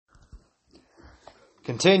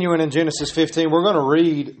Continuing in Genesis 15, we're going to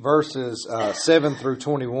read verses 7 through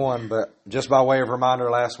 21, but just by way of reminder,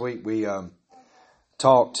 last week we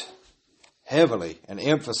talked heavily and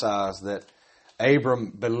emphasized that Abram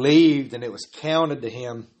believed and it was counted to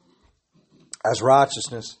him as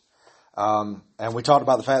righteousness. And we talked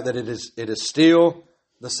about the fact that it is still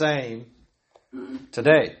the same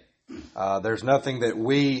today. There's nothing that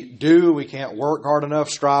we do. We can't work hard enough,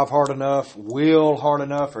 strive hard enough, will hard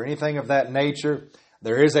enough, or anything of that nature.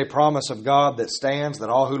 There is a promise of God that stands, that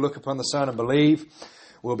all who look upon the Son and believe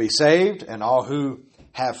will be saved, and all who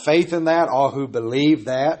have faith in that, all who believe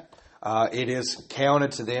that, it is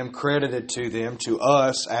counted to them, credited to them, to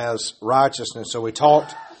us as righteousness. So we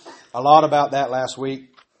talked a lot about that last week,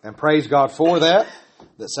 and praise God for that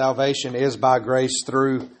salvation is by grace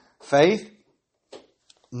through faith.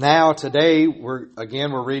 Now, today, we're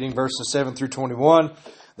reading verses 7 through 21.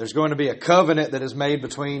 There's going to be a covenant that is made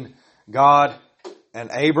between God and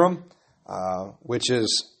Abram, which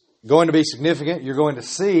is going to be significant. You're going to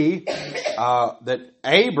see that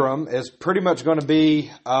Abram is pretty much going to be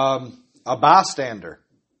a bystander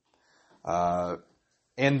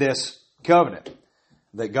in this covenant.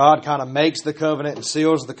 That God kind of makes the covenant and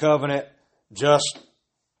seals the covenant just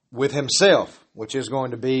with himself, which is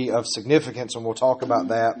going to be of significance, and we'll talk about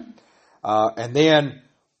that. And then,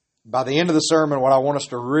 by the end of the sermon, what I want us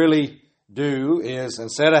to really do is,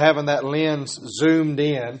 instead of having that lens zoomed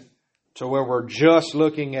in to where we're just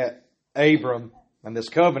looking at Abram and this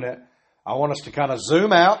covenant, I want us to kind of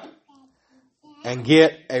zoom out and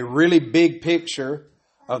get a really big picture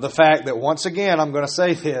of the fact that, once again, I'm going to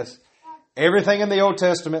say this, everything in the Old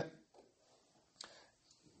Testament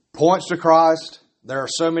points to Christ. There are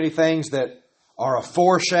so many things that are a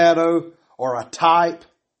foreshadow or a type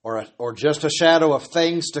or just a shadow of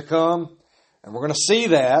things to come. And we're going to see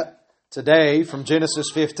that today from Genesis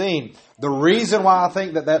 15. The reason why I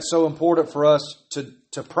think that that's so important for us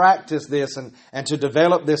to practice this and to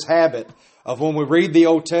develop this habit of when we read the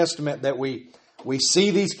Old Testament that we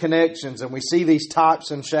see these connections and we see these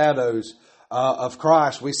types and shadows of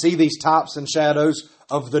Christ. We see these types and shadows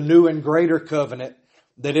of the new and greater covenant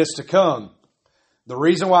that is to come. The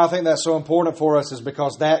reason why I think that's so important for us is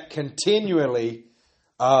because that continually,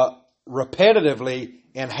 repetitively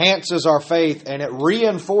enhances our faith, and it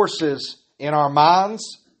reinforces in our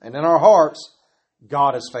minds and in our hearts,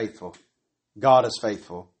 God is faithful. God is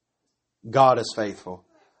faithful. God is faithful.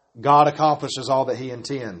 God accomplishes all that He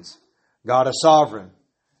intends. God is sovereign.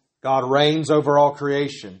 God reigns over all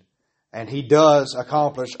creation. And He does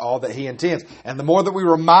accomplish all that He intends. And the more that we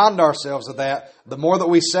remind ourselves of that, the more that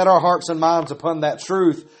we set our hearts and minds upon that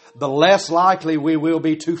truth, the less likely we will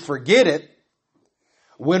be to forget it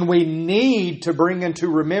when we need to bring into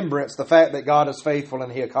remembrance the fact that God is faithful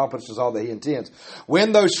and He accomplishes all that He intends.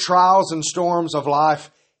 When those trials and storms of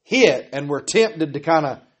life hit and we're tempted to kind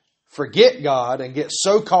of forget God and get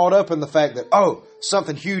so caught up in the fact that, oh,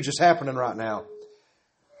 something huge is happening right now.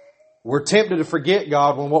 We're tempted to forget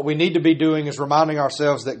God when what we need to be doing is reminding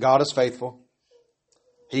ourselves that God is faithful.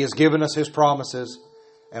 He has given us His promises,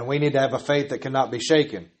 and we need to have a faith that cannot be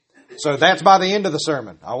shaken. So that's by the end of the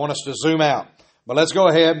sermon. I want us to zoom out. But let's go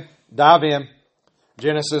ahead, dive in.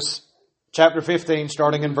 Genesis chapter 15,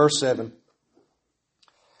 starting in verse 7.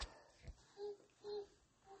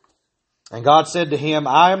 And God said to him,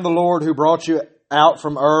 I am the Lord who brought you out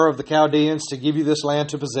from Ur of the Chaldeans to give you this land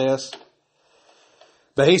to possess.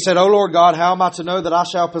 But he said, O Lord God, how am I to know that I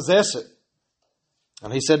shall possess it?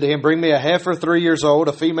 And he said to him, bring me a heifer 3 years old,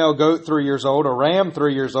 a female goat 3 years old, a ram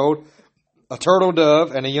 3 years old, a turtle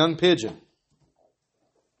dove, and a young pigeon.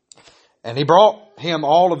 And he brought him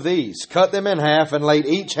all of these, cut them in half, and laid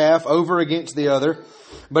each half over against the other.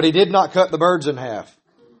 But he did not cut the birds in half.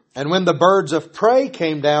 And when the birds of prey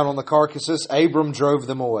came down on the carcasses, Abram drove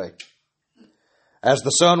them away. As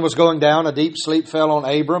the sun was going down, a deep sleep fell on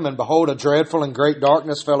Abram, and behold, a dreadful and great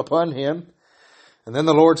darkness fell upon him. And then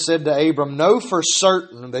the Lord said to Abram, know for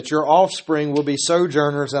certain that your offspring will be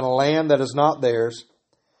sojourners in a land that is not theirs,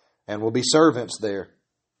 and will be servants there.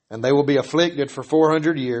 And they will be afflicted for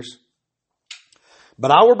 400 years.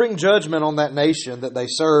 But I will bring judgment on that nation that they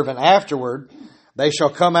serve, and afterward they shall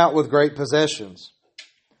come out with great possessions.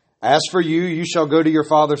 As for you, you shall go to your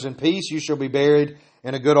fathers in peace. You shall be buried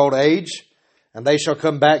in a good old age. And they shall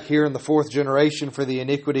come back here in the 4th generation, for the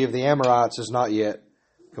iniquity of the Amorites is not yet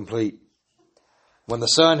complete. When the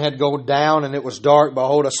sun had gone down and it was dark,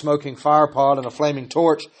 behold, a smoking firepot and a flaming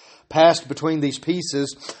torch passed between these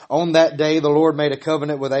pieces. On that day the Lord made a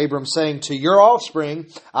covenant with Abram, saying, to your offspring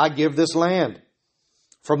I give this land.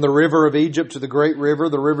 From the river of Egypt to the great river,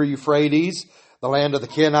 the river Euphrates, the land of the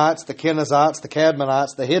Kenites, the Kenizzites, the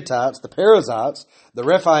Cadmonites, the Hittites, the Perizzites, the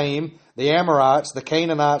Rephaim, the Amorites, the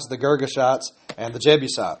Canaanites, the Girgashites, and the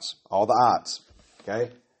Jebusites. All the ites.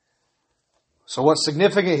 Okay? So what's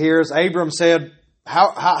significant here is Abram said,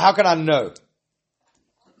 how can I know?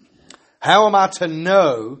 How am I to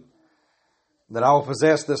know that I will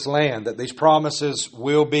possess this land, that these promises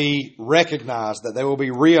will be recognized, that they will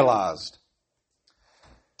be realized?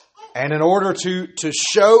 And in order to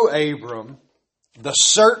show Abram the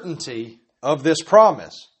certainty of this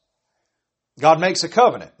promise, God makes a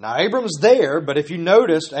covenant. Now, Abram's there, but if you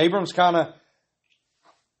noticed, Abram's kind of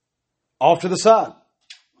off to the side,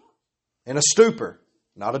 in a stupor.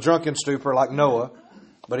 Not a drunken stupor like Noah,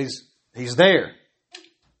 but he's there.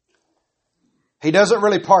 He doesn't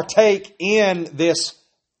really partake in this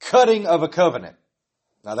cutting of a covenant.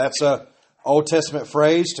 Now, that's an Old Testament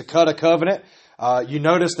phrase, to cut a covenant. You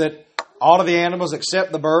notice that all of the animals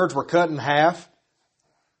except the birds were cut in half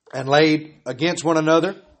and laid against one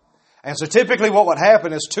another. And so typically what would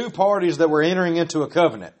happen is two parties that were entering into a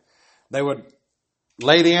covenant, they would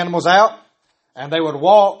lay the animals out and they would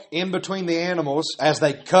walk in between the animals as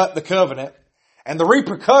they cut the covenant. And the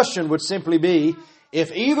repercussion would simply be,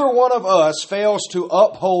 if either one of us fails to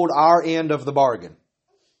uphold our end of the bargain,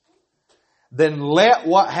 then let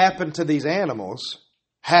what happened to these animals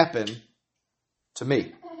happen to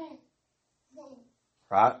me.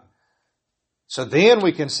 Right? So then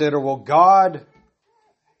we consider, well, God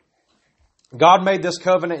made this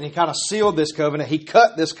covenant and He kind of sealed this covenant. He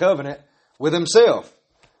cut this covenant with Himself.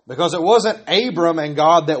 Because it wasn't Abram and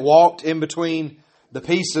God that walked in between the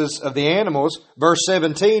pieces of the animals. Verse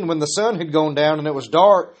 17, when the sun had gone down and it was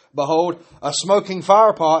dark, behold, a smoking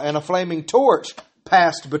firepot and a flaming torch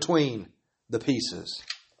passed between the pieces.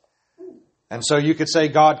 And so you could say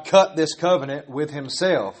God cut this covenant with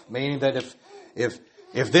Himself, meaning that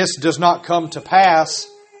if this does not come to pass,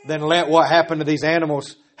 then let what happened to these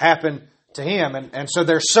animals happen to Him. And so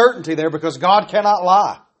there's certainty there because God cannot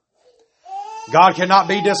lie. God cannot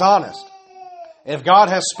be dishonest. If God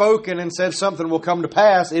has spoken and said something will come to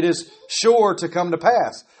pass, it is sure to come to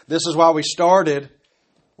pass. This is why we started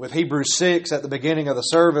with Hebrews 6 at the beginning of the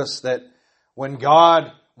service, that when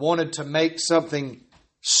God wanted to make something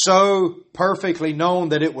so perfectly known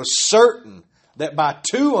that it was certain that by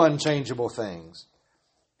two unchangeable things,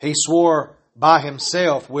 He swore by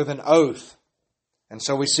Himself with an oath. And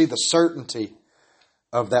so we see the certainty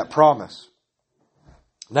of that promise.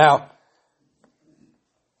 Now,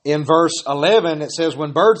 in verse 11, it says,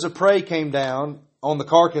 when birds of prey came down on the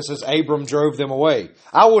carcasses, Abram drove them away.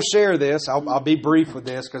 I will share this. I'll be brief with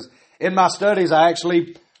this, because in my studies, I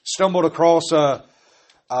actually stumbled across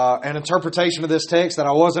an interpretation of this text that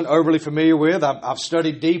I wasn't overly familiar with. I've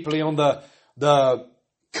studied deeply on the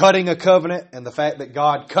cutting a covenant and the fact that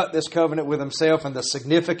God cut this covenant with Himself and the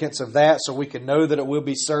significance of that, so we can know that it will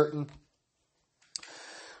be certain.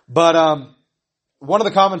 But one of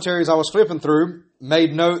the commentaries I was flipping through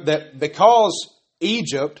made note that because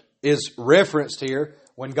Egypt is referenced here,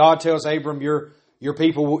 when God tells Abram, your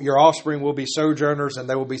people, your offspring will be sojourners and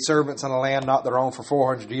they will be servants in a land not their own for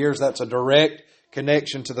 400 years, that's a direct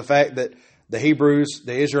connection to the fact that the Hebrews,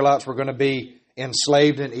 the Israelites, were going to be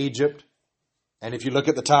enslaved in Egypt. And if you look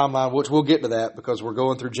at the timeline, which we'll get to that because we're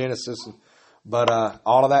going through Genesis, but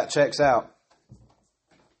all of that checks out.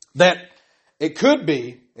 That it could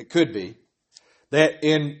be that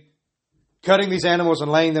in cutting these animals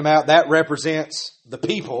and laying them out, that represents the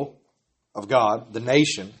people of God, the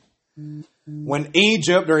nation. When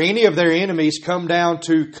Egypt or any of their enemies come down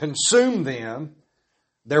to consume them,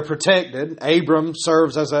 they're protected. Abram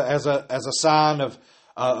serves as a sign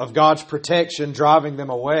of God's protection, driving them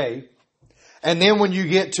away. And then when you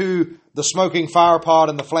get to the smoking firepot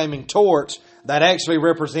and the flaming torch, that actually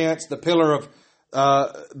represents the pillar of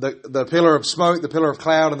the pillar of smoke, the pillar of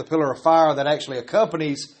cloud, and the pillar of fire that actually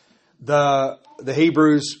accompanies the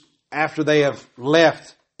Hebrews after they have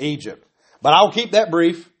left Egypt. But I'll keep that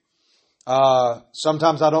brief.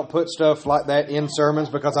 Sometimes I don't put stuff like that in sermons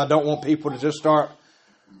because I don't want people to just start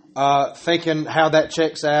thinking how that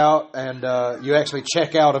checks out and you actually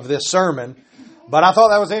check out of this sermon. But I thought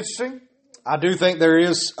that was interesting. I do think there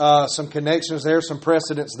is some connections there, some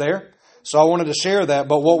precedents there. So I wanted to share that.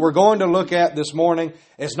 But what we're going to look at this morning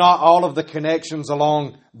is not all of the connections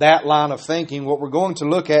along that line of thinking. What we're going to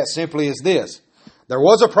look at simply is this. There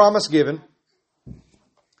was a promise given.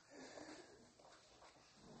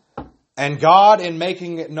 And God, in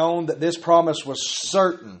making it known that this promise was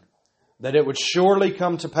certain, that it would surely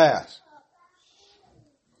come to pass,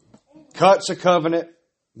 cuts a covenant,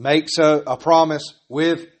 makes a promise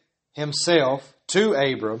with Himself to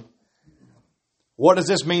Abram. What does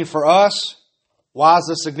this mean for us? Why is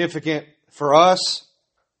this significant for us?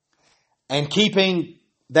 And keeping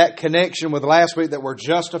that connection with last week that we're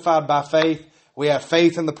justified by faith. We have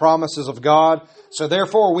faith in the promises of God. So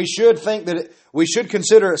therefore, we should think that we should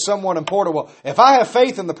consider it somewhat important. Well, if I have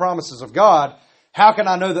faith in the promises of God, how can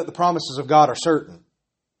I know that the promises of God are certain?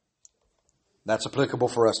 That's applicable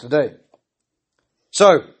for us today.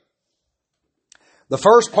 So, the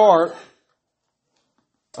first part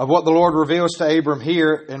of what the Lord reveals to Abram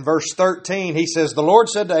here in verse 13, He says, the Lord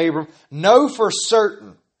said to Abram, know for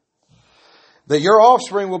certain that your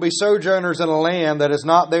offspring will be sojourners in a land that is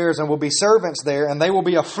not theirs and will be servants there, and they will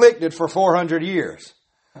be afflicted for 400 years.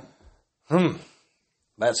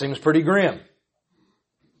 That seems pretty grim.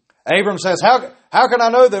 Abram says, how can I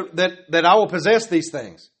know that I will possess these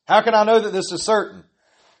things? How can I know that this is certain?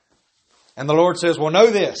 And the Lord says, well, know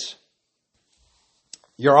this.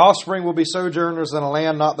 Your offspring will be sojourners in a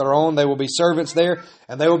land not their own. They will be servants there,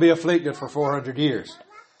 and they will be afflicted for 400 years.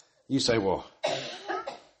 You say, well,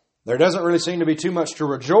 there doesn't really seem to be too much to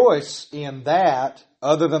rejoice in that,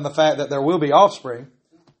 other than the fact that there will be offspring.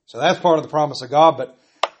 So that's part of the promise of God. But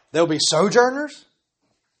they'll be sojourners?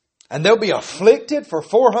 And they'll be afflicted for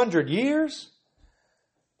 400 years?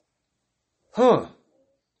 That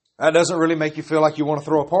doesn't really make you feel like you want to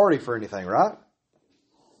throw a party for anything, right?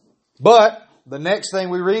 But the next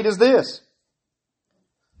thing we read is this.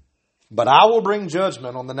 But I will bring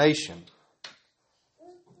judgment on the nation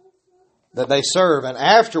that they serve, and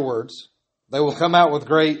afterwards they will come out with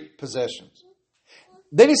great possessions.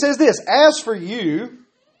 Then he says this, as for you,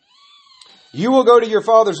 you will go to your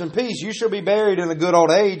fathers in peace. You shall be buried in a good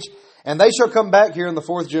old age, and they shall come back here in the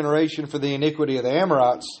fourth generation, for the iniquity of the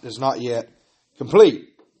Amorites is not yet complete.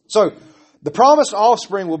 So, the promised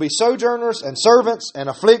offspring will be sojourners and servants and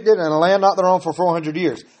afflicted in a land not their own for 400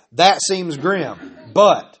 years. That seems grim.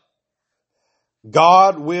 But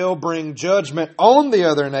God will bring judgment on the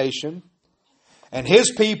other nation, and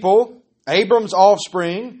His people, Abram's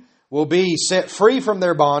offspring, will be set free from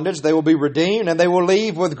their bondage. They will be redeemed, and they will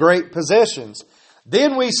leave with great possessions.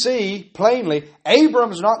 Then we see plainly,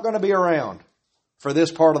 Abram's not going to be around for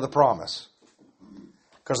this part of the promise.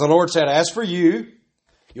 Because the Lord said, as for you,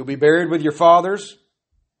 you'll be buried with your fathers,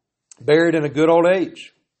 buried in a good old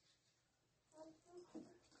age.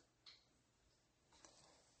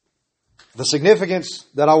 The significance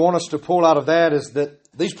that I want us to pull out of that is that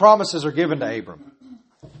these promises are given to Abram.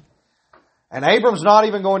 And Abram's not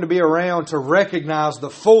even going to be around to recognize the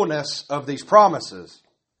fullness of these promises.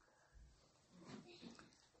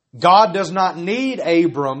 God does not need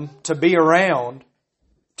Abram to be around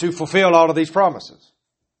to fulfill all of these promises.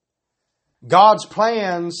 God's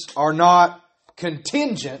plans are not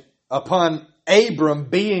contingent upon Abram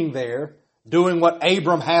being there, doing what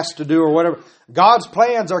Abram has to do or whatever. God's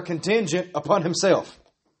plans are contingent upon Himself.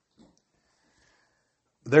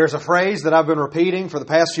 There's a phrase that I've been repeating for the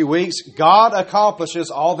past few weeks. God accomplishes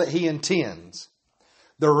all that He intends.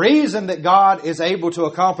 The reason that God is able to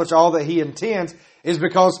accomplish all that He intends is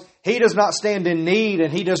because He does not stand in need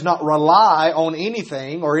and He does not rely on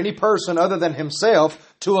anything or any person other than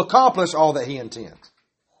Himself to accomplish all that He intends.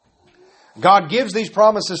 God gives these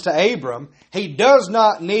promises to Abram. He does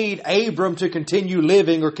not need Abram to continue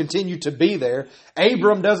living or continue to be there.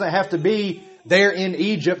 Abram doesn't have to be there in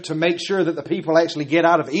Egypt to make sure that the people actually get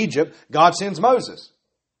out of Egypt. God sends Moses.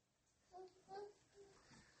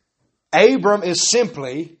 Abram is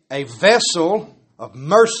simply a vessel of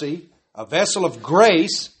mercy, a vessel of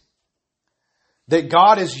grace that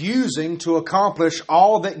God is using to accomplish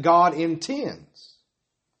all that God intends.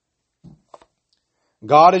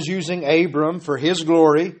 God is using Abram for His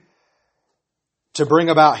glory to bring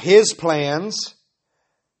about His plans,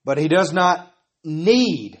 but He does not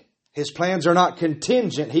need. His plans are not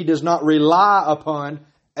contingent. He does not rely upon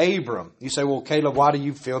Abram. You say, well, Caleb, why do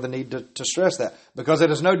you feel the need to stress that? Because it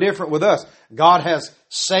is no different with us. God has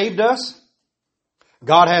saved us.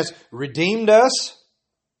 God has redeemed us.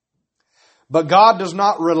 But God does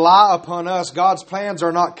not rely upon us. God's plans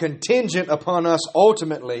are not contingent upon us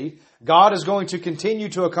ultimately. God is going to continue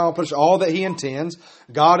to accomplish all that He intends.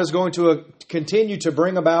 God is going to continue to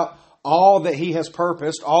bring about all that He has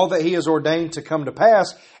purposed, all that He has ordained to come to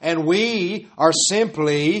pass. And we are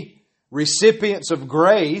simply recipients of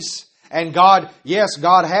grace. And God, yes,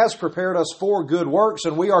 God has prepared us for good works,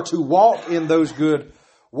 and we are to walk in those good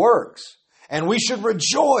works. And we should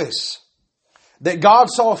rejoice that God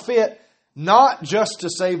saw fit not just to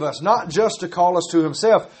save us, not just to call us to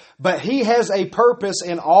Himself, but He has a purpose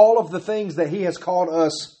in all of the things that He has called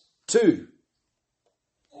us to.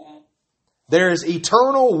 There is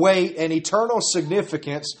eternal weight and eternal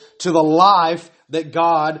significance to the life that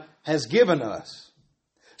God has given us.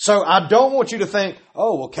 So I don't want you to think,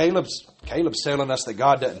 oh, well, Caleb's telling us that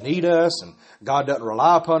God doesn't need us and God doesn't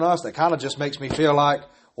rely upon us. That kind of just makes me feel like,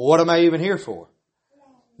 well, what am I even here for?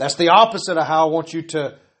 That's the opposite of how I want you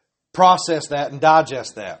to process that and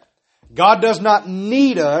digest that. God does not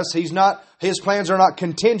need us. His plans are not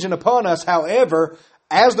contingent upon us. However,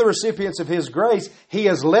 as the recipients of His grace, He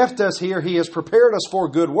has left us here. He has prepared us for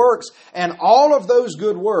good works. And all of those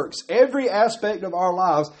good works, every aspect of our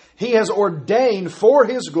lives, He has ordained for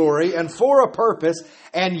His glory and for a purpose.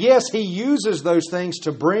 And yes, He uses those things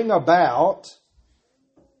to bring about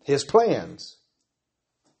His plans.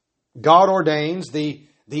 God ordains the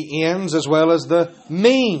ends as well as the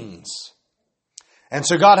means. And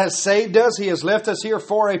so God has saved us. He has left us here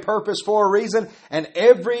for a purpose, for a reason. And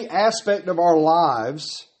every aspect of our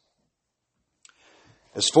lives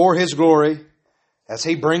is for His glory as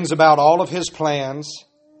He brings about all of His plans.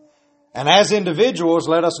 And as individuals,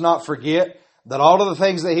 let us not forget that all of the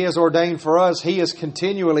things that He has ordained for us, He is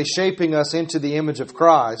continually shaping us into the image of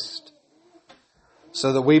Christ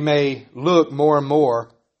so that we may look more and more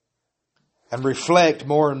and reflect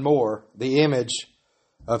more and more the image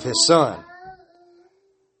of His Son.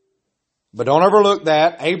 But don't overlook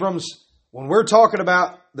that. When we're talking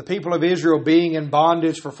about the people of Israel being in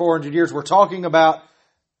bondage for 400 years, we're talking about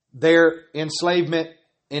their enslavement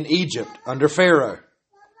in Egypt under Pharaoh.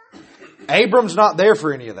 Abram's not there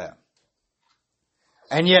for any of that.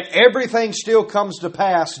 And yet everything still comes to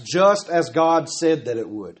pass just as God said that it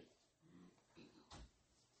would.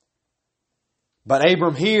 But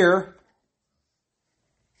Abram here,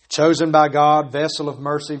 chosen by God, vessel of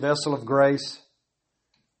mercy, vessel of grace,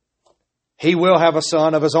 he will have a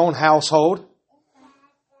son of his own household.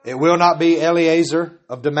 It will not be Eliezer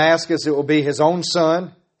of Damascus. It will be his own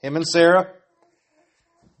son, him and Sarah.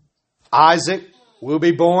 Isaac will be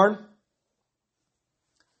born.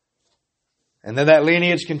 And then that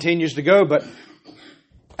lineage continues to go. But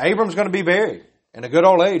Abram's going to be buried in a good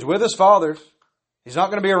old age with his fathers. He's not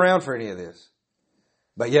going to be around for any of this.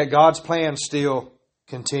 But yet God's plans still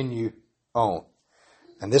continue on.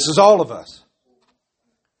 And this is all of us.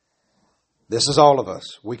 This is all of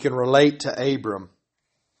us. We can relate to Abram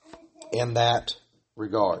in that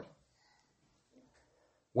regard.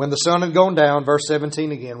 When the sun had gone down, verse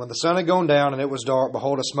 17 again, when the sun had gone down and it was dark,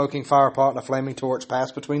 behold, a smoking firepot and a flaming torch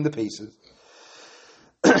passed between the pieces.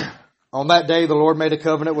 On that day the Lord made a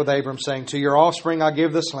covenant with Abram, saying, to your offspring I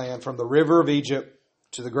give this land, from the river of Egypt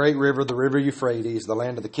to the great river, the river Euphrates, the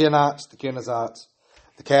land of the Kenites, the Kenizzites,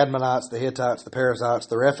 the Cadmonites, the Hittites, the Perizzites,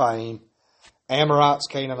 the Rephaim, Amorites,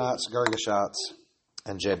 Canaanites, Girgashites,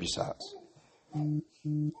 and Jebusites.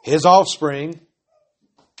 His offspring,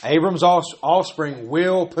 Abram's offspring,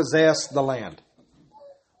 will possess the land.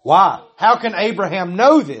 Why? How can Abraham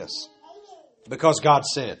know this? Because God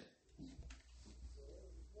said.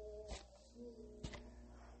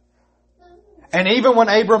 And even when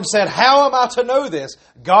Abram said, how am I to know this?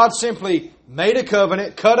 God simply made a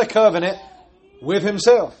covenant, cut a covenant with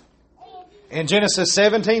Himself. In Genesis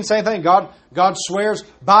 17, same thing. God swears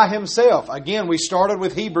by Himself. Again, we started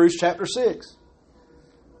with Hebrews chapter 6.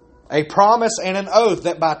 A promise and an oath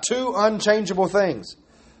that by two unchangeable things,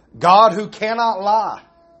 God who cannot lie,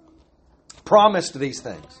 promised these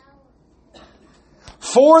things.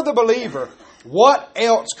 For the believer, what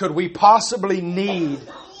else could we possibly need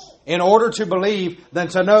in order to believe than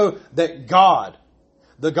to know that God,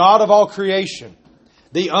 the God of all creation,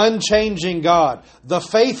 the unchanging God, the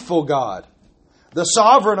faithful God, the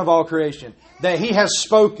sovereign of all creation, that He has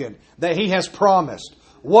spoken, that He has promised.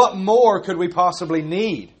 What more could we possibly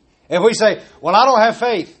need? If we say, well, I don't have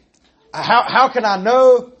faith, how can I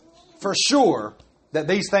know for sure that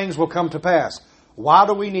these things will come to pass? Why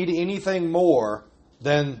do we need anything more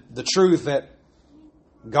than the truth that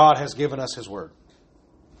God has given us His Word?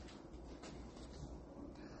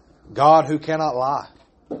 God who cannot lie.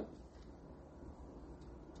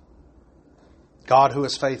 God who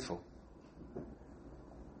is faithful.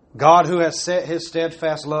 God who has set His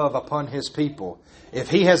steadfast love upon His people. If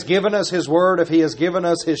He has given us His Word, if He has given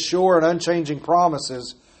us His sure and unchanging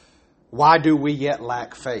promises, why do we yet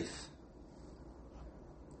lack faith?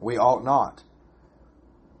 We ought not.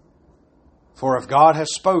 For if God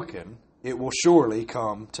has spoken, it will surely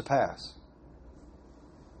come to pass.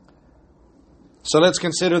 So let's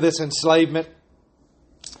consider this enslavement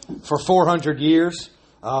for 400 years.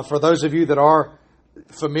 For those of you that are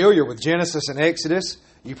familiar with Genesis and Exodus,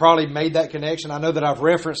 you probably made that connection. I know that I've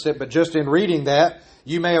referenced it, but just in reading that,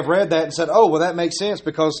 you may have read that and said, oh, well, that makes sense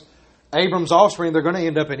because Abram's offspring, they're going to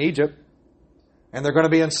end up in Egypt and they're going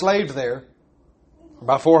to be enslaved there for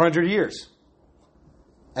about 400 years.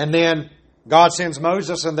 And then God sends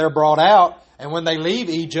Moses and they're brought out And when they leave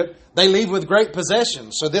Egypt, they leave with great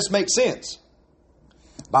possessions. So this makes sense.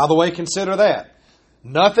 By the way, consider that.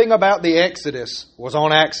 Nothing about the Exodus was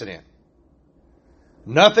on accident.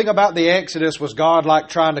 Nothing about the Exodus was God like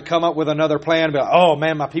trying to come up with another plan. But, oh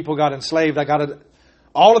man, my people got enslaved.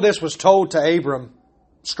 All of this was told to Abram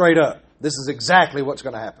straight up. This is exactly what's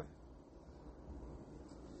going to happen.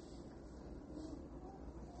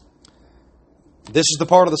 This is the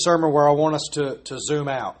part of the sermon where I want us to zoom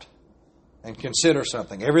out and consider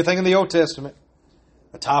something. Everything in the Old Testament,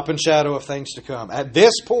 a type and shadow of things to come. At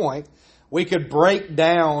this point, we could break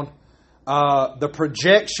down the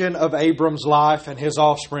projection of Abram's life and his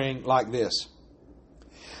offspring like this.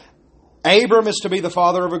 Abram is to be the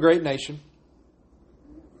father of a great nation,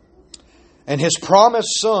 and his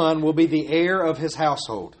promised son will be the heir of his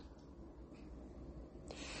household.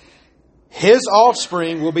 His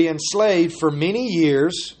offspring will be enslaved for many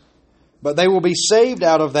years, but they will be saved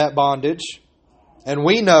out of that bondage. And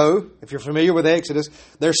we know, if you're familiar with Exodus,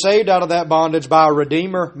 they're saved out of that bondage by a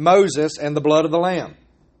Redeemer, Moses, and the blood of the Lamb.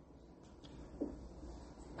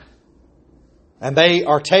 And they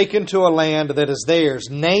are taken to a land that is theirs,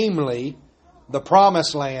 namely the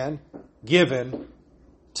promised land given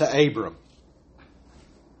to Abram.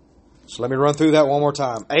 So let me run through that one more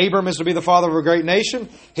time. Abram is to be the father of a great nation.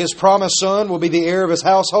 His promised son will be the heir of his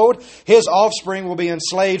household. His offspring will be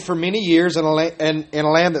enslaved for many years in a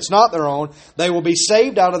land that's not their own. They will be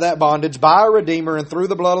saved out of that bondage by a Redeemer and through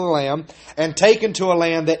the blood of the Lamb and taken to a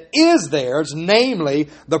land that is theirs, namely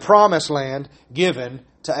the promised land given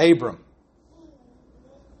to Abram.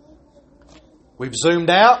 We've zoomed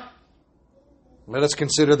out. Let us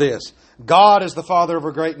consider this. God is the father of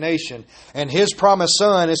a great nation, and His promised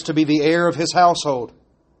son is to be the heir of His household.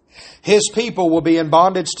 His people will be in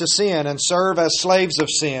bondage to sin and serve as slaves of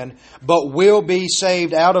sin, but will be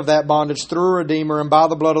saved out of that bondage through a Redeemer and by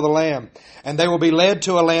the blood of the Lamb. And they will be led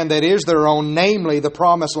to a land that is their own, namely the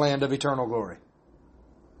promised land of eternal glory.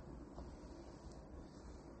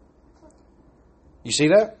 You see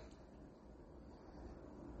that?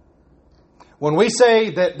 When we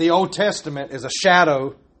say that the Old Testament is a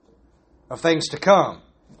shadow of things to come,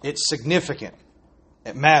 it's significant.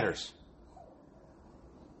 It matters.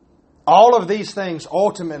 All of these things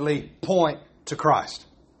ultimately point to Christ.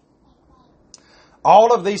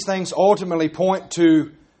 All of these things ultimately point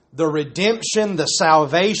to the redemption, the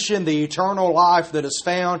salvation, the eternal life that is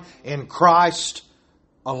found in Christ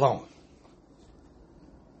alone.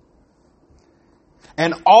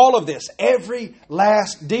 And all of this, every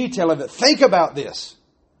last detail of it, think about this.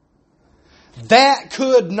 That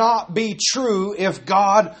could not be true if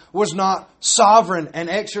God was not sovereign and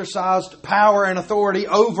exercised power and authority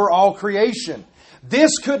over all creation.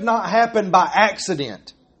 This could not happen by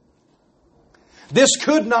accident. This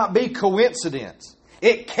could not be coincidence.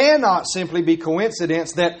 It cannot simply be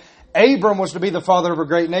coincidence that Abram was to be the father of a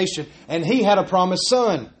great nation and he had a promised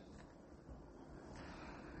son.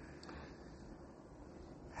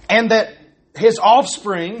 And that his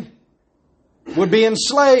offspring would be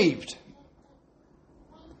enslaved.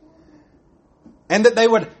 And that they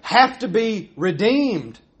would have to be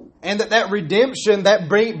redeemed. And that redemption, that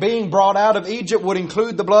being brought out of Egypt would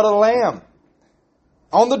include the blood of the Lamb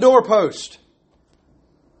on the doorpost.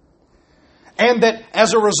 And that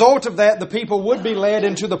as a result of that, the people would be led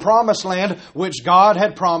into the promised land which God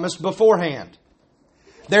had promised beforehand.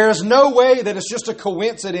 There is no way that it's just a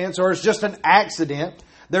coincidence or it's just an accident.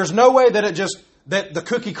 There's no way that the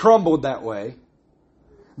cookie crumbled that way.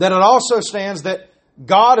 That it also stands that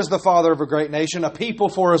God is the father of a great nation, a people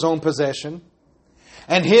for His own possession.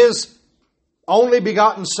 And His only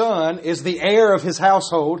begotten Son is the heir of His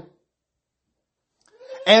household.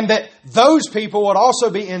 And that those people would also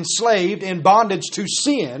be enslaved in bondage to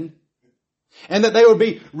sin. And that they would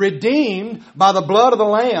be redeemed by the blood of the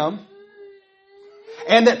Lamb.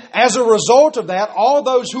 And that as a result of that, all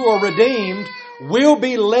those who are redeemed will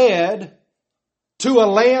be led to a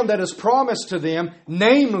land that is promised to them,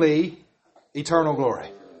 namely eternal glory.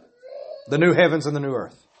 The new heavens and the new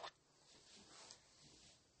earth.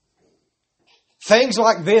 Things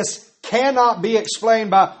like this cannot be explained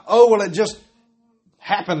by, oh, well, it just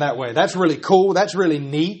happened that way. That's really cool. That's really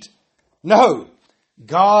neat. No.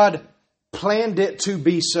 God planned it to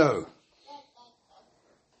be so.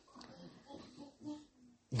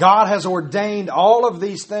 God has ordained all of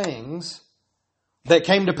these things that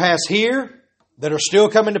came to pass here, that are still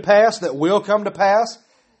coming to pass, that will come to pass.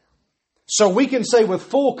 So we can say with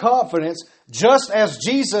full confidence, just as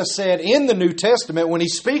Jesus said in the New Testament when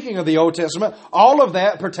He's speaking of the Old Testament, all of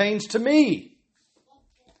that pertains to me.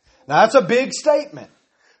 Now that's a big statement.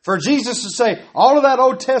 For Jesus to say, all of that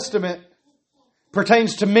Old Testament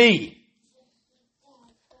pertains to me.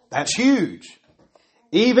 That's huge.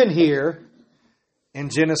 Even here in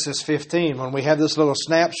Genesis 15, when we have this little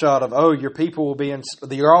snapshot of, oh, your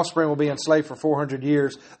offspring will be enslaved for 400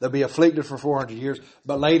 years, they'll be afflicted for 400 years,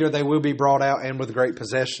 but later they will be brought out and with great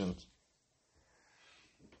possessions.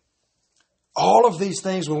 All of these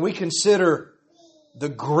things, when we consider the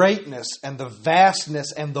greatness and the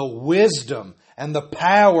vastness and the wisdom and the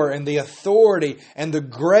power and the authority and the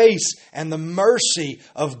grace and the mercy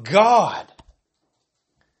of God,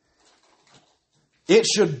 it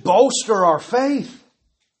should bolster our faith.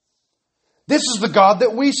 This is the God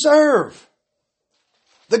that we serve.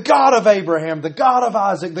 The God of Abraham, the God of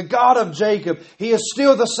Isaac, the God of Jacob. He is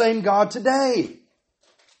still the same God today.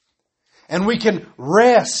 And we can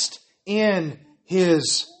rest in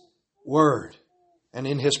His Word and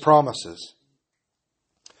in His promises.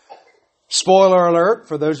 Spoiler alert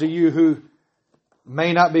for those of you who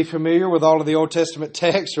may not be familiar with all of the Old Testament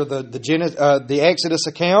texts or the Exodus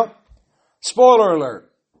account. Spoiler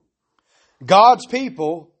alert. God's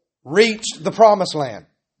people reached the promised land.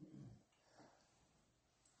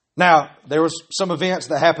 Now, there was some events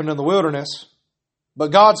that happened in the wilderness,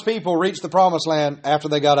 but God's people reached the promised land after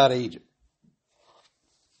they got out of Egypt.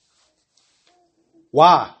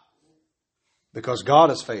 Why? Because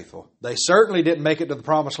God is faithful. They certainly didn't make it to the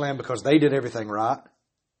promised land because they did everything right,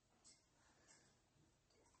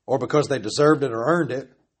 or because they deserved it or earned it.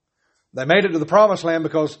 They made it to the promised land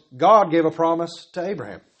because God gave a promise to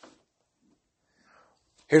Abraham.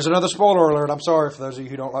 Here's another spoiler alert. I'm sorry for those of you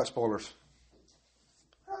who don't like spoilers.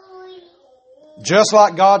 Just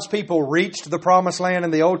like God's people reached the promised land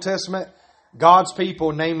in the Old Testament, God's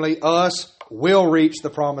people, namely us, will reach the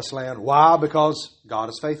promised land. Why? Because God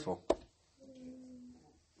is faithful.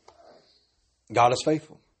 God is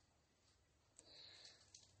faithful.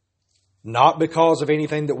 Not because of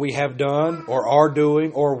anything that we have done or are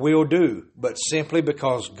doing or will do, but simply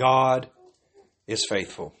because God is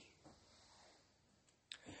faithful.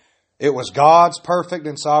 It was God's perfect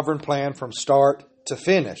and sovereign plan from start to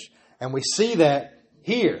finish. And we see that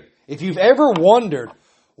here. If you've ever wondered,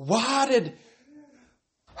 why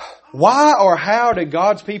or how did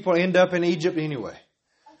God's people end up in Egypt anyway?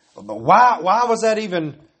 Why was that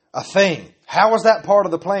even a thing? How was that part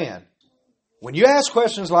of the plan? When you ask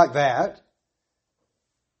questions like that,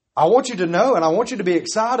 I want you to know and I want you to be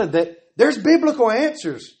excited that there's biblical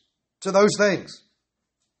answers to those things.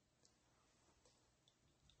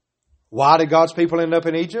 Why did God's people end up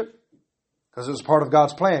in Egypt? Because it was part of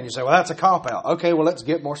God's plan. You say, well, that's a cop-out. Okay, well, let's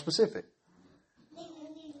get more specific.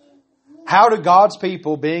 How do God's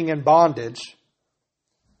people, being in bondage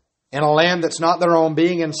in a land that's not their own,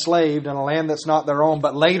 being enslaved in a land that's not their own,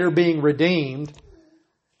 but later being redeemed,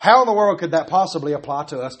 how in the world could that possibly apply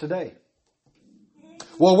to us today?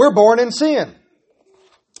 Well, we're born in sin.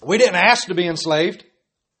 We didn't ask to be enslaved.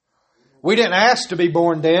 We didn't ask to be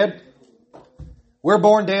born dead. We're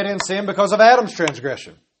born dead in sin because of Adam's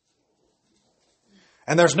transgression.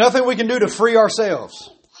 And there's nothing we can do to free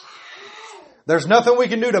ourselves. There's nothing we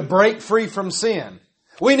can do to break free from sin.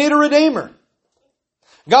 We need a Redeemer.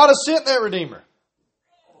 God has sent that Redeemer.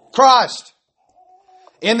 Christ.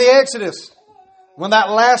 In the Exodus, when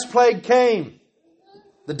that last plague came,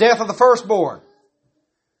 the death of the firstborn,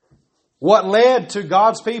 what led to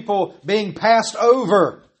God's people being passed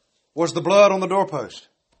over was the blood on the doorpost.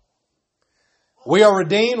 We are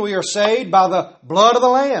redeemed, we are saved by the blood of the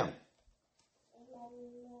Lamb.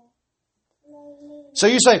 So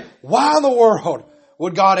you say, why in the world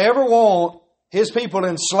would God ever want His people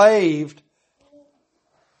enslaved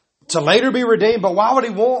to later be redeemed? But why would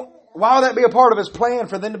that be a part of His plan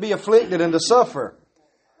for them to be afflicted and to suffer?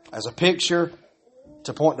 As a picture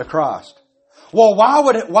to point to Christ. Well, why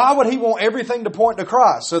would He want everything to point to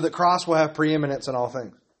Christ? So that Christ will have preeminence in all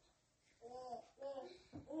things.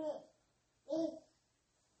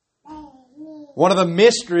 One of the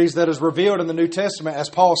mysteries that is revealed in the New Testament, as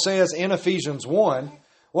Paul says in Ephesians 1,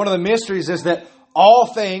 one of the mysteries is that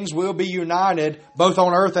all things will be united, both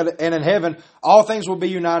on earth and in heaven. All things will be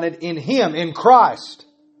united in Him, in Christ.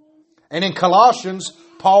 And in Colossians,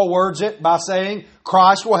 Paul words it by saying,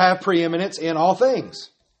 Christ will have preeminence in all things.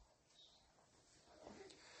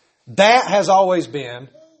 That has always been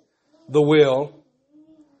the will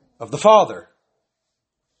of the Father.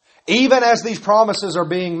 Even as these promises are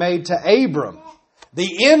being made to Abram,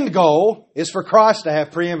 the end goal is for Christ to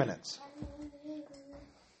have preeminence.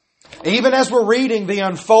 Even as we're reading the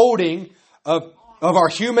unfolding of our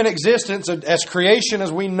human existence as creation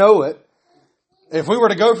as we know it, if we were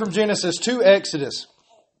to go from Genesis to Exodus,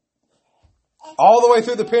 all the way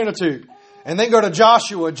through the Pentateuch, and then go to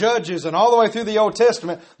Joshua, Judges, and all the way through the Old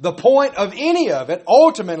Testament, the point of any of it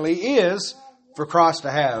ultimately is for Christ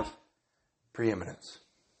to have preeminence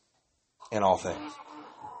in all things.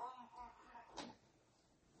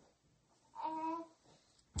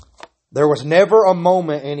 There was never a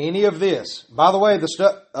moment in any of this. By the way,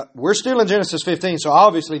 we're still in Genesis 15, so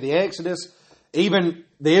obviously the Exodus, even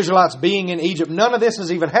the Israelites being in Egypt, none of this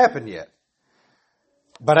has even happened yet.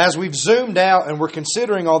 But as we've zoomed out and we're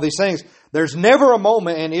considering all these things, there's never a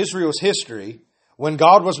moment in Israel's history when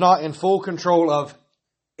God was not in full control of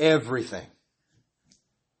everything.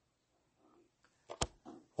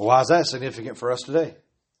 Why is that significant for us today?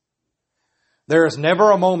 There is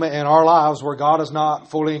never a moment in our lives where God is not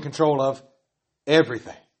fully in control of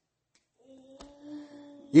everything.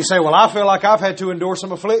 You say, well, I feel like I've had to endure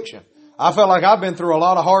some affliction. I feel like I've been through a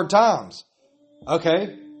lot of hard times.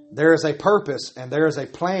 Okay, there is a purpose and there is a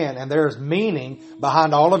plan and there is meaning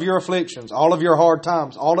behind all of your afflictions, all of your hard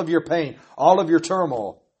times, all of your pain, all of your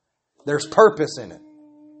turmoil. There's purpose in it.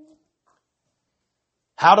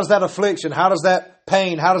 How does that affliction, how does that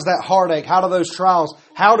pain, how does that heartache, how do those trials,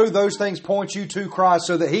 how do those things point you to Christ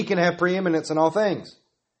so that He can have preeminence in all things?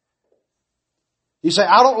 You say,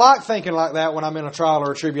 I don't like thinking like that when I'm in a trial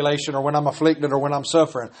or a tribulation or when I'm afflicted or when I'm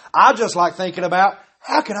suffering. I just like thinking about,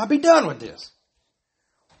 how can I be done with this?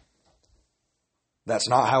 That's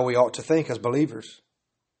not how we ought to think as believers.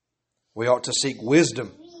 We ought to seek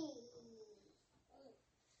wisdom.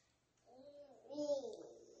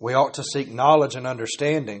 We ought to seek knowledge and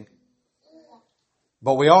understanding.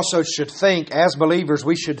 But we also should think, as believers,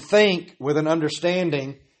 we should think with an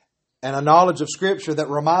understanding and a knowledge of Scripture that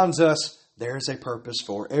reminds us there is a purpose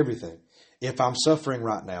for everything. If I'm suffering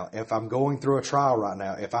right now, if I'm going through a trial right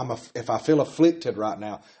now, if I feel afflicted right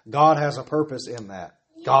now, God has a purpose in that.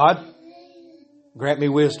 God, grant me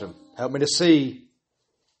wisdom. Help me to see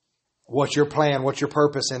what your plan, what your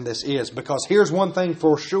purpose in this is. Because here's one thing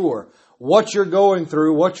for sure. What you're going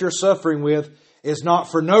through, what you're suffering with, is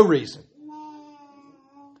not for no reason.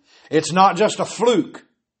 It's not just a fluke.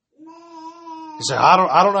 You say, I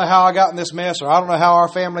don't know how I got in this mess, or I don't know how our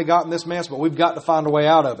family got in this mess, but we've got to find a way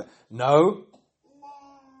out of it. No.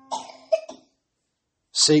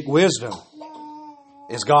 Seek wisdom.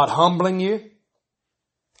 Is God humbling you?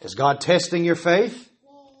 Is God testing your faith?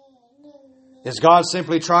 Is God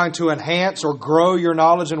simply trying to enhance or grow your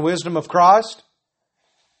knowledge and wisdom of Christ?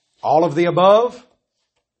 All of the above.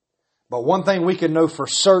 But one thing we can know for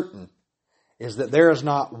certain is that there is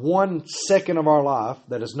not 1 second of our life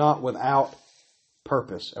that is not without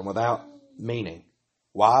purpose and without meaning.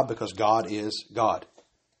 Why? Because God is God.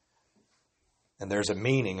 And there's a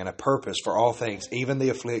meaning and a purpose for all things, even the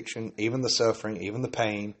affliction, even the suffering, even the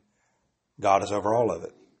pain. God is over all of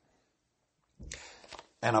it.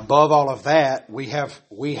 And above all of that, we have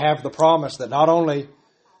the promise that not only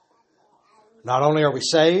are we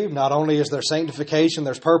saved, not only is there sanctification,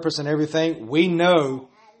 there's purpose in everything, we know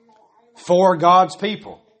for God's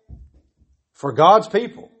people,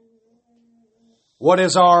 what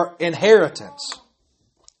is our inheritance?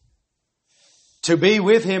 To be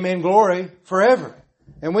with Him in glory forever.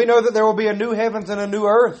 And we know that there will be a new heavens and a new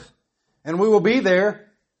earth. And we will be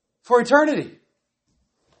there for eternity.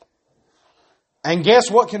 And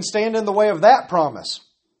guess what can stand in the way of that promise?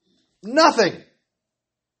 Nothing.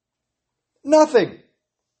 Nothing.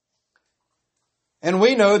 And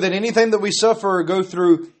we know that anything that we suffer or go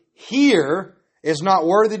through here is not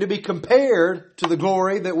worthy to be compared to the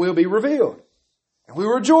glory that will be revealed. And we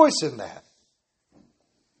rejoice in that.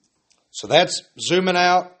 So that's zooming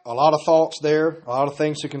out. A lot of thoughts there. A lot of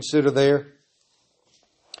things to consider there.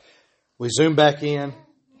 We zoom back in.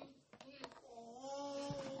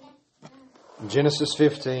 Genesis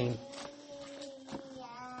 15.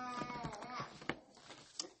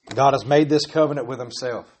 God has made this covenant with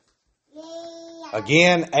Himself.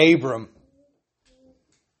 Again, Abram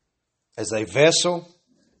is a vessel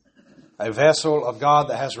of God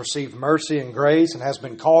that has received mercy and grace and has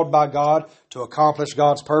been called by God to accomplish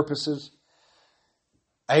God's purposes.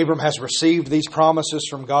 Abram has received these promises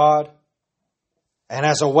from God. And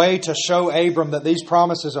as a way to show Abram that these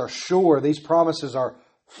promises are sure, these promises are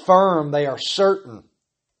firm, they are certain,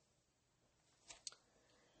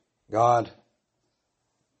 God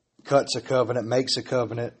cuts a covenant, makes a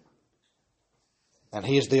covenant, and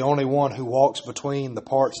He is the only one who walks between the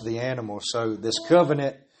parts of the animal. So this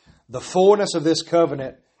covenant, the fullness of this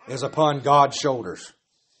covenant is upon God's shoulders.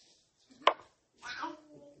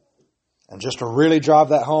 And just to really drive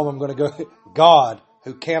that home, I'm going to go, God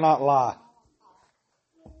who cannot lie.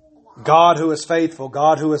 God who is faithful.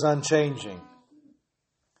 God who is unchanging.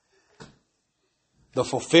 The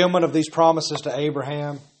fulfillment of these promises to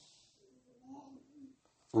Abraham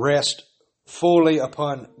rest fully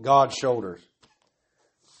upon God's shoulders.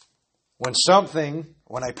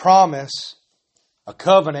 when a promise, a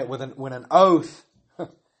covenant, when an oath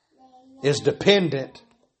is dependent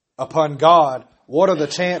upon God, what are the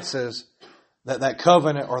chances that that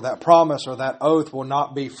covenant or that promise or that oath will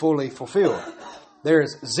not be fully fulfilled? There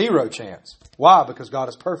is zero chance. Why? Because God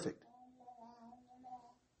is perfect.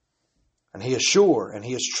 And He is sure, and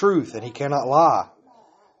He is truth, and He cannot lie.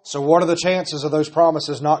 So what are the chances of those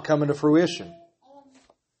promises not coming to fruition?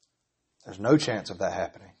 There's no chance of that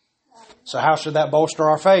happening. So how should that bolster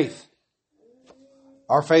our faith?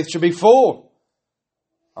 Our faith should be full.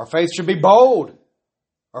 Our faith should be bold.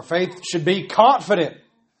 Our faith should be confident.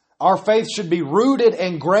 Our faith should be rooted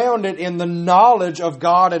and grounded in the knowledge of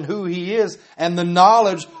God and who He is, and the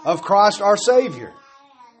knowledge of Christ our Savior.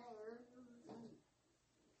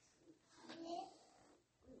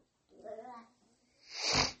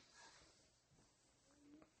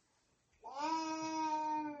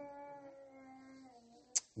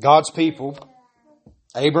 God's people,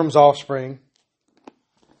 Abram's offspring,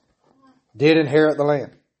 did inherit the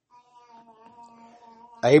land.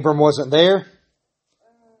 Abram wasn't there.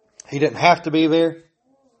 He didn't have to be there.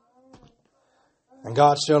 And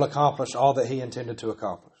God still accomplished all that He intended to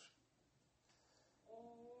accomplish.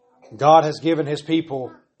 God has given His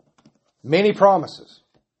people many promises.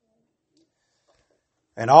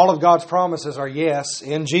 And all of God's promises are yes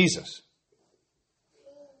in Jesus,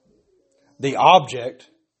 the object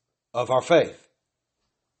of our faith.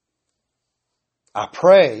 I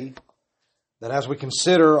pray that as we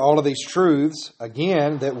consider all of these truths,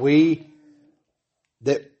 again, that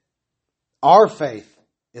our faith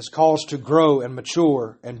is caused to grow and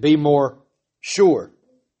mature and be more sure.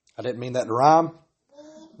 I didn't mean that to rhyme.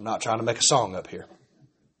 I'm not trying to make a song up here.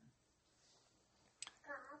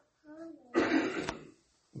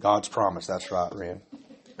 God's promise, that's right, Ren.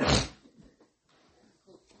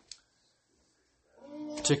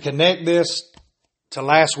 To connect this to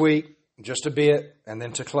last week, just a bit, and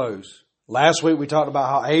then to close. Last week we talked about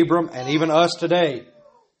how Abram, and even us today,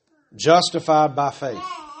 justified by faith.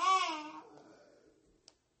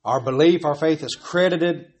 Our belief, our faith is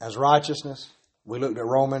credited as righteousness. We looked at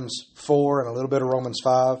Romans 4 and a little bit of Romans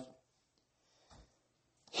 5.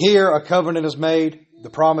 Here a covenant is made.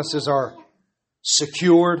 The promises are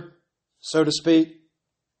secured, so to speak.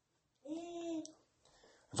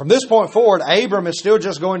 From this point forward, Abram is still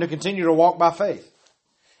just going to continue to walk by faith.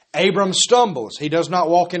 Abram stumbles. He does not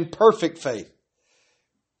walk in perfect faith.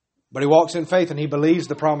 But he walks in faith and he believes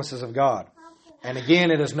the promises of God. And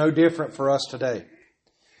again, it is no different for us today.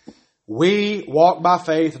 We walk by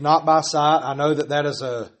faith, not by sight. I know that is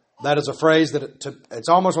a phrase that it's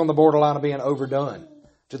almost on the borderline of being overdone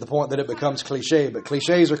to the point that it becomes cliche. But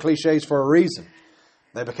cliches are cliches for a reason.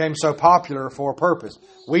 They became so popular for a purpose.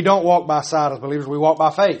 We don't walk by sight as believers. We walk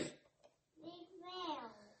by faith.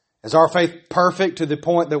 Is our faith perfect to the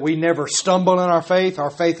point that we never stumble in our faith? Our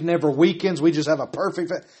faith never weakens. We just have a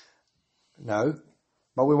perfect faith? No.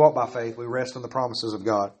 But we walk by faith. We rest in the promises of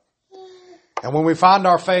God. And when we find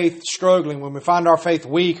our faith struggling, when we find our faith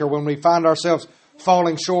weak, or when we find ourselves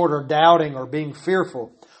falling short or doubting or being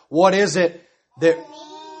fearful, what is it that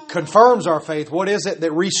confirms our faith? What is it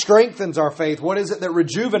that re-strengthens our faith? What is it that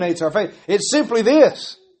rejuvenates our faith? It's simply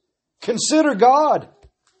this. Consider God.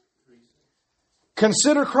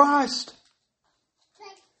 Consider Christ.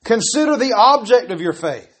 Consider the object of your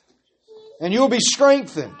faith. And you will be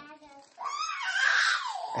strengthened.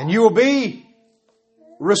 And you will be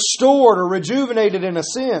restored or rejuvenated in a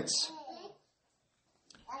sense.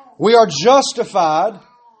 We are justified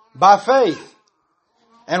by faith.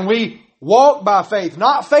 And we walk by faith,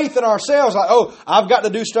 not faith in ourselves like, oh, I've got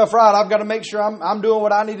to do stuff right. I've got to make sure I'm doing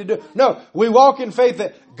what I need to do. No, we walk in faith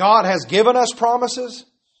that God has given us promises.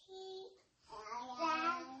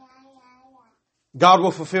 God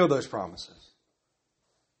will fulfill those promises.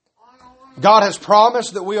 God has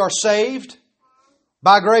promised that we are saved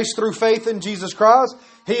by grace through faith in Jesus Christ.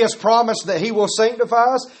 He has promised that He will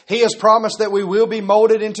sanctify us. He has promised that we will be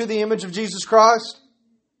molded into the image of Jesus Christ.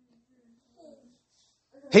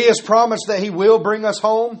 He has promised that He will bring us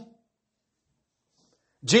home.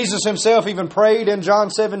 Jesus Himself even prayed in John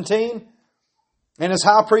 17 in His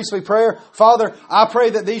high priestly prayer, Father, I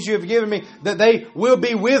pray that these you have given me, that they will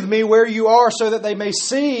be with me where you are, so that they may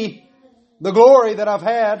see the glory that I've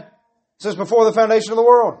had since before the foundation of the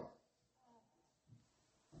world.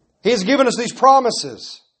 He has given us these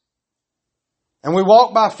promises. And we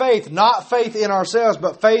walk by faith, not faith in ourselves,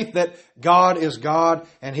 but faith that God is God,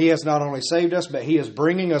 and He has not only saved us, but He is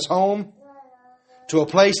bringing us home to a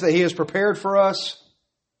place that He has prepared for us.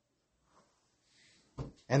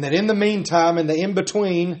 And that in the meantime, in the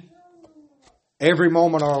in-between, every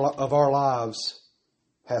moment of our lives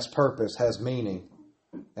has purpose, has meaning,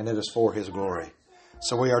 and it is for His glory.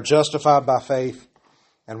 So we are justified by faith,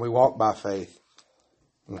 and we walk by faith.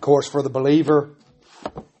 And of course, for the believer,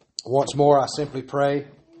 once more, I simply pray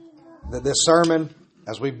that this sermon,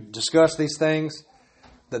 as we discuss these things,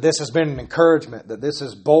 that this has been an encouragement, that this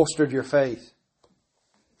has bolstered your faith.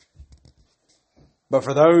 But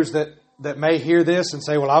for those that may hear this and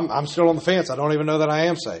say, well, I'm still on the fence, I don't even know that I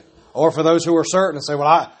am saved. Or for those who are certain and say,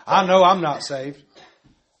 well, I know I'm not saved.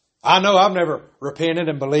 I know I've never repented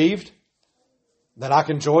and believed. Then I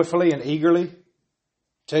can joyfully and eagerly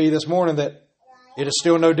tell you this morning that it is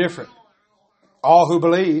still no different. All who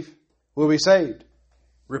believe will be saved.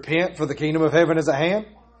 Repent, for the kingdom of heaven is at hand.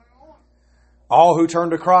 All who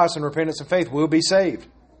turn to Christ in repentance and faith will be saved.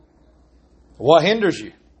 What hinders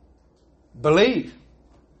you? Believe,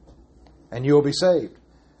 and you will be saved.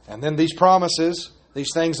 And then these promises, these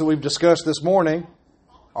things that we've discussed this morning,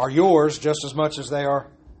 are yours just as much as they are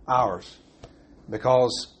ours.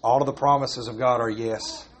 Because all of the promises of God are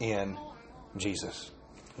yes in Jesus.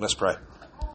 Let's pray.